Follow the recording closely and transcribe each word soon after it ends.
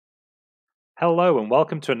Hello and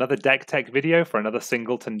welcome to another deck tech video for another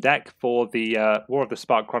Singleton deck for the War of the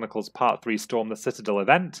Spark Chronicles Part 3 Storm the Citadel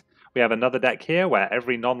event. We have another deck here where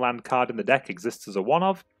every non-land card in the deck exists as a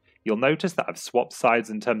one-of. You'll notice that I've swapped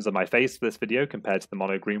sides in terms of my face for this video compared to the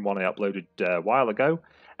mono-green one I uploaded a while ago.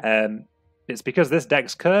 It's because this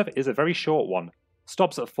deck's curve is a very short one.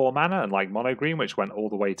 Stops at 4 mana, unlike mono-green which went all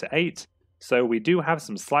the way to 8. So we do have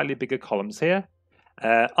some slightly bigger columns here.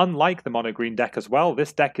 Unlike the mono-green deck as well,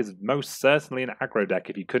 this deck is most certainly an aggro deck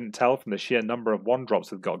if you couldn't tell from the sheer number of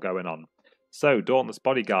 1-drops we've got going on. So, Dauntless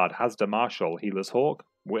Bodyguard, Hasda Marshal, Healer's Hawk,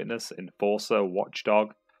 Witness, Enforcer,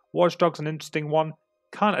 Watchdog. Watchdog's an interesting one.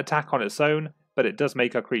 Can't attack on its own, but it does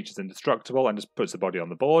make our creatures indestructible and just puts a body on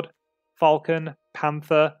the board. Falcon,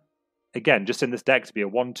 Panther. Again, just in this deck to be a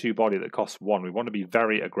 1-2 body that costs 1, we want to be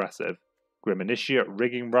very aggressive. Grim Initiate,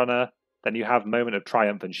 Rigging Runner. Then you have Moment of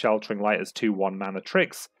Triumph and Sheltering Light as 2 1-mana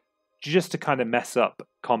tricks, just to kind of mess up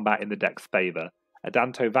combat in the deck's favour.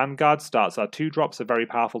 Adanto Vanguard starts our 2-drops, a very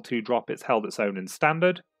powerful 2-drop. It's held its own in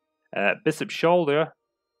Standard. Bishop's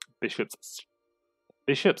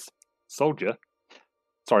Soldier,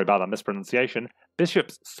 sorry about that mispronunciation.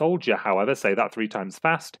 Bishop's Soldier, however, say that 3 times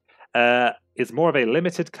fast, is more of a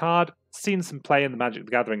limited card, seen some play in the Magic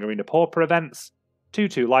the Gathering Arena Pauper events.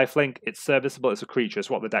 2-2 lifelink, it's serviceable, it's a creature, it's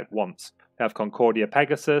what the deck wants. We have Concordia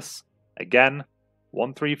Pegasus, again,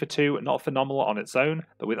 1-3 for 2, not phenomenal on its own,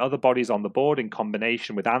 but with other bodies on the board in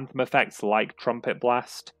combination with anthem effects like Trumpet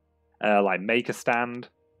Blast, like Make a Stand,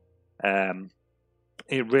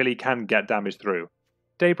 it really can get damage through.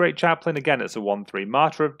 Daybreak Chaplain, again, it's a 1-3.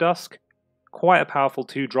 Martyr of Dusk, quite a powerful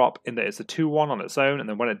 2-drop in that it's a 2-1 on its own, and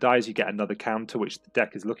then when it dies you get another counter which the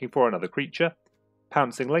deck is looking for, another creature.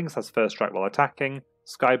 Pouncing Lynx has first strike while attacking.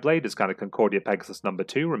 Skyblade is kind of Concordia Pegasus number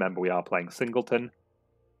 2, remember we are playing Singleton.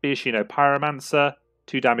 Viashino Pyromancer,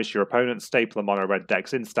 2 damage to your opponent, staple of mono red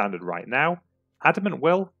decks in Standard right now. Adamant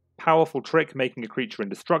Will, powerful trick making a creature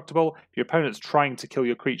indestructible. If your opponent's trying to kill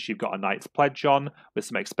your creature, you've got a Knight's Pledge on with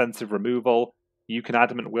some expensive removal. You can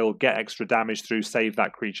Adamant Will, get extra damage through, save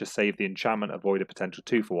that creature, save the enchantment, avoid a potential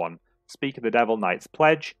 2-for-1. Speak of the Devil, Knight's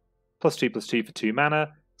Pledge, +2/+2 for 2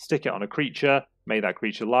 mana, stick it on a creature, make that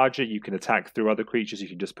creature larger, you can attack through other creatures, you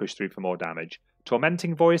can just push through for more damage.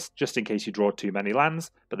 Tormenting Voice, just in case you draw too many lands,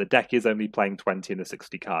 but the deck is only playing 20 in the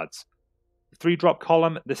 60 cards. The 3-drop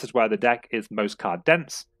column, this is where the deck is most card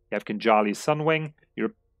dense. You have Kinjali's Sunwing,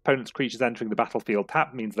 your opponent's creatures entering the battlefield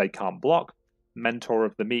tap means they can't block. Mentor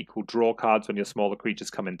of the Meek will draw cards when your smaller creatures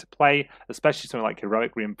come into play, especially something like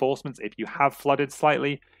Heroic Reinforcements. If you have flooded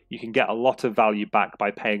slightly, you can get a lot of value back by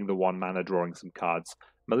paying the 1 mana drawing some cards.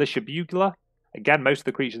 Militia Bugler, again, most of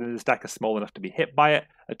the creatures in this deck are small enough to be hit by it.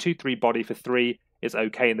 A 2-3 body for 3 is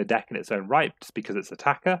okay in the deck in its own right, just because it's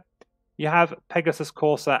attacker. You have Pegasus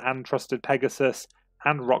Courser and Trusted Pegasus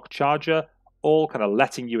and Roc Charger, all kind of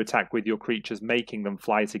letting you attack with your creatures, making them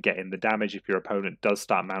fly to get in the damage if your opponent does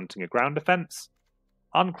start mounting a ground defense.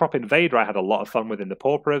 Ahn-Crop Invader I had a lot of fun with in the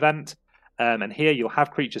Pauper event, and here you'll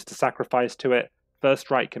have creatures to sacrifice to it. First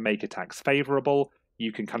strike can make attacks favorable.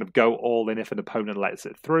 You can kind of go all in if an opponent lets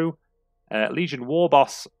it through. Legion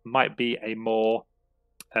Warboss might be a more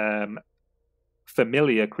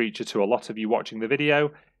familiar creature to a lot of you watching the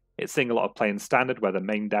video. It's seeing a lot of play in Standard, whether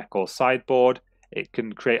main deck or sideboard. It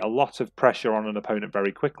can create a lot of pressure on an opponent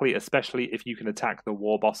very quickly, especially if you can attack the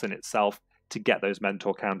Warboss in itself to get those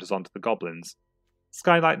mentor counters onto the goblins.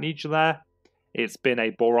 Skyknight Legionnaire, it's been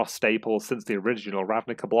a Boros staple since the original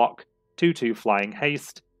Ravnica block. 2-2 Flying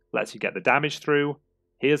Haste, lets you get the damage through.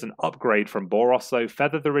 Here's an upgrade from Boros though,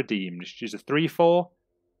 Feather the Redeemed. She's a 3-4.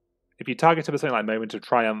 If you target her with something like Moment of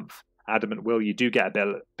Triumph, Adamant Will, you do get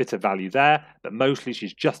a bit of value there, but mostly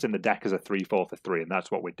she's just in the deck as a 3-4 for 3, and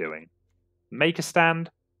that's what we're doing. Make a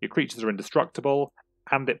Stand, your creatures are indestructible,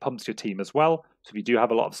 and it pumps your team as well. So if you do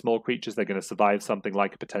have a lot of small creatures, they're going to survive something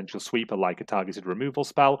like a potential sweeper, like a targeted removal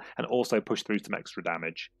spell, and also push through some extra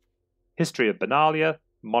damage. History of Benalia,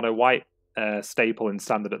 mono-white, staple in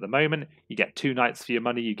Standard at the moment. You get 2 knights for your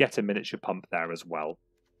money, you get a miniature pump there as well.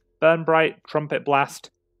 Burn Bright, Trumpet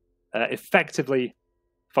Blast, effectively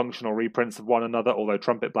functional reprints of one another, although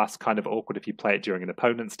Trumpet Blast is kind of awkward if you play it during an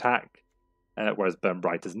opponent's attack, whereas Burn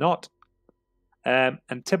Bright is not. And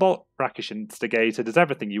Tibalt, Rakish Instigator, does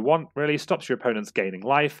everything you want, really, stops your opponents gaining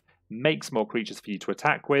life, makes more creatures for you to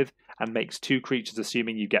attack with, and makes 2 creatures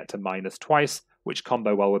assuming you get to minus twice, which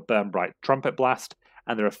combo well with Burn Bright Trumpet Blast,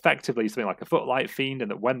 and they're effectively something like a Footlight Fiend, in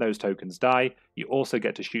that when those tokens die, you also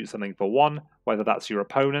get to shoot something for 1, whether that's your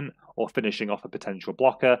opponent or finishing off a potential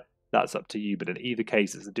blocker. That's up to you, but in either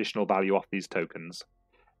case, it's additional value off these tokens.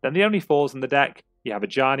 Then the only 4s in the deck, you have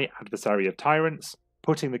Ajani, Adversary of Tyrants,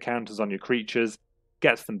 putting the counters on your creatures,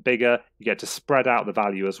 gets them bigger, you get to spread out the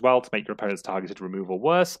value as well to make your opponent's targeted removal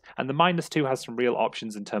worse, and the -2 has some real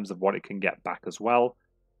options in terms of what it can get back as well.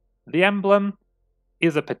 The emblem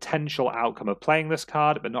is a potential outcome of playing this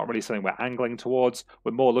card, but not really something we're angling towards.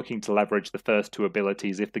 We're more looking to leverage the first two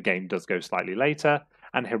abilities if the game does go slightly later,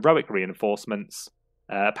 and heroic reinforcements.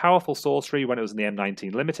 Powerful sorcery when it was in the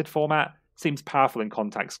M19 limited format, seems powerful in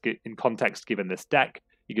context given this deck.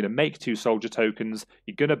 You're going to make 2 soldier tokens,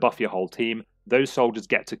 you're going to buff your whole team, those soldiers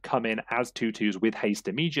get to come in as 2/2s with haste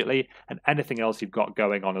immediately, and anything else you've got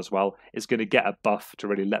going on as well is going to get a buff to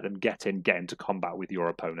really let them get into combat with your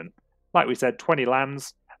opponent. Like we said, 20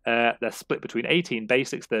 lands, they're split between 18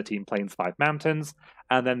 basics, 13 plains, 5 mountains,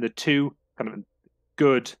 and then the 2 kind of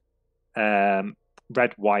good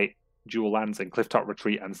red-white dual lands in Clifftop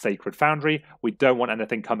Retreat and Sacred Foundry. We don't want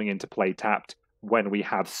anything coming into play tapped when we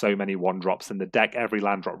have so many 1-drops in the deck. Every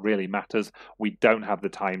land drop really matters. We don't have the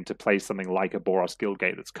time to play something like a Boros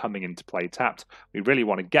Guildgate that's coming into play tapped. We really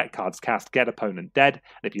want to get cards cast, get opponent dead,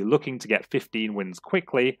 and if you're looking to get 15 wins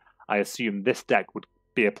quickly, I assume this deck would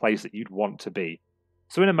be a place that you'd want to be.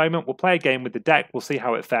 So in a moment, we'll play a game with the deck, we'll see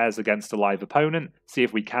how it fares against a live opponent, see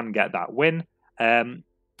if we can get that win.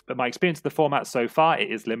 But my experience of the format so far, it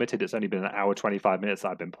is limited. It's only been an hour, 25 minutes that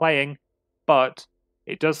I've been playing, but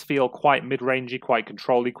it does feel quite mid-rangey, quite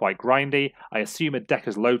control-y, quite grindy. I assume a deck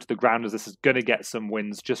as low to the ground as this is going to get some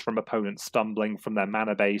wins just from opponents stumbling, from their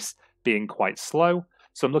mana base being quite slow.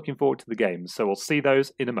 So I'm looking forward to the games. So we'll see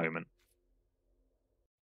those in a moment.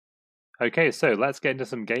 Okay, so let's get into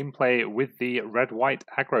some gameplay with the red-white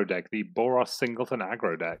aggro deck, the Boros Singleton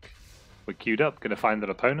aggro deck. We're queued up, going to find an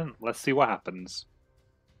opponent. Let's see what happens.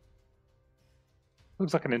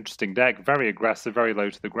 Looks like an interesting deck, very aggressive, very low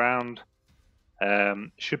to the ground.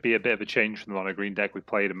 Should be a bit of a change from the mono green deck we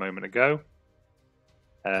played a moment ago.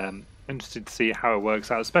 Interested to see how it works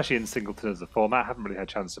out, especially in Singleton as a format. Haven't really had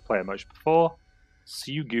a chance to play it much before.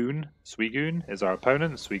 Suigun is our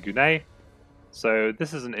opponent, Suigune. So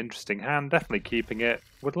this is an interesting hand, definitely keeping it.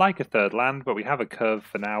 Would like a 3rd land, but we have a curve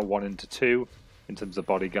for now, 1 into 2, in terms of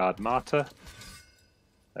Bodyguard Martyr.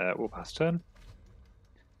 We'll pass turn.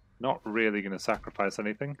 Not really going to sacrifice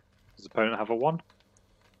anything. Does the opponent have a 1?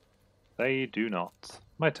 They do not.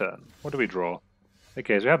 My turn. What do we draw?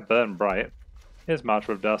 Okay, so we have Burn Bright. Here's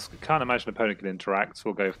Martyr of Dusk. Can't imagine an opponent can interact, so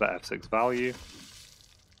we'll go for that F6 value.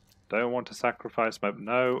 Don't want to sacrifice my...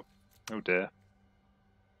 No. Oh dear.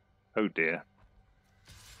 Oh dear.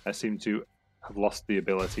 I seem to have lost the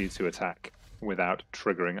ability to attack without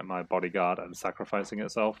triggering my Bodyguard and sacrificing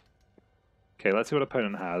itself. Okay, let's see what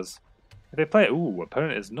opponent has. If they play... Ooh,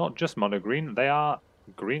 opponent is not just mono green. They are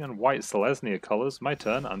green and white Selesnya colours. My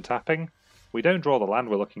turn, untapping. We don't draw the land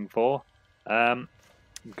we're looking for. I'm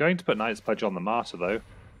going to put Knight's Pledge on the Martyr, though.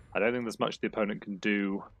 I don't think there's much the opponent can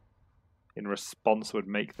do in response that would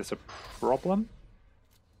make this a problem.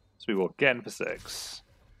 So we will get in for 6.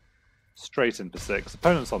 Straight in for 6.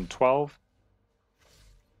 Opponent's on 12.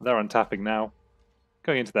 They're untapping now.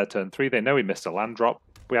 Going into their turn 3. They know we missed a land drop.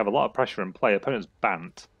 We have a lot of pressure in play. Opponent's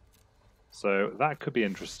Bant. So that could be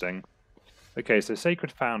interesting. Okay, so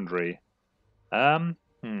Sacred Foundry. Well,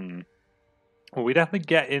 we definitely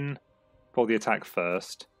get in for the attack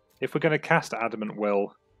first. If we're going to cast Adamant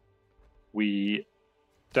Will, we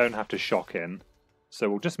don't have to shock in. So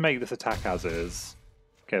we'll just make this attack as is.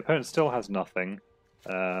 Okay, opponent still has nothing.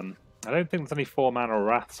 I don't think there's any 4-mana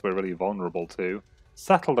Wraths we're really vulnerable to.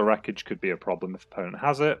 Settle the Wreckage could be a problem if opponent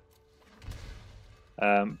has it.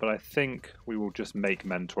 But I think we will just make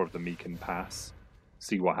Mentor of the Meek and pass.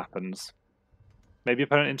 See what happens. Maybe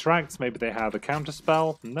opponent interacts, maybe they have a counter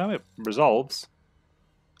spell. No, it resolves.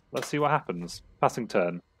 Let's see what happens. Passing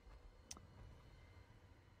turn.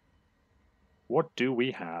 What do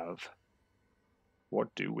we have?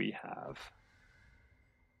 What do we have?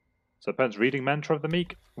 So opponent's reading Mentor of the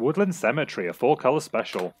Meek. Woodland Cemetery, a 4-colour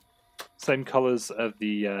special. Same colours of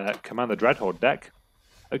the Command the Dreadhorde deck.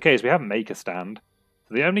 Okay, so we have Make a Stand.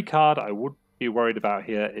 So the only card I would be worried about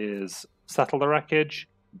here is Settle the Wreckage,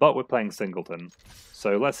 but we're playing Singleton.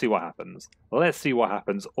 So let's see what happens. Let's see what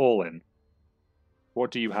happens all in. What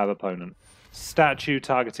do you have, opponent? Statue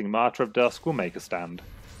targeting Martyr of Dusk will make a stand.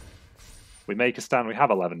 We make a stand, we have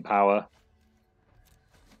 11 power.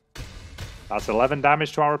 That's 11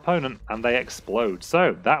 damage to our opponent, and they explode.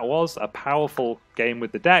 So that was a powerful game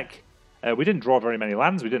with the deck. We didn't draw very many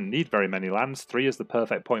lands, we didn't need very many lands. 3 is the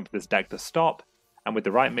perfect point for this deck to stop. And with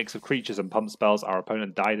the right mix of creatures and pump spells, our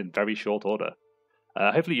opponent died in very short order.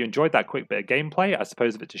 Hopefully you enjoyed that quick bit of gameplay. I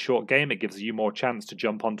suppose if it's a short game, it gives you more chance to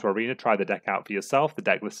jump onto Arena, try the deck out for yourself. The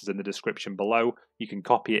deck list is in the description below. You can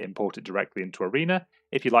copy it, import it directly into Arena.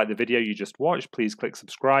 If you like the video you just watched, please click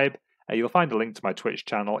subscribe. You'll find a link to my Twitch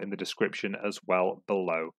channel in the description as well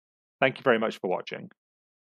below. Thank you very much for watching.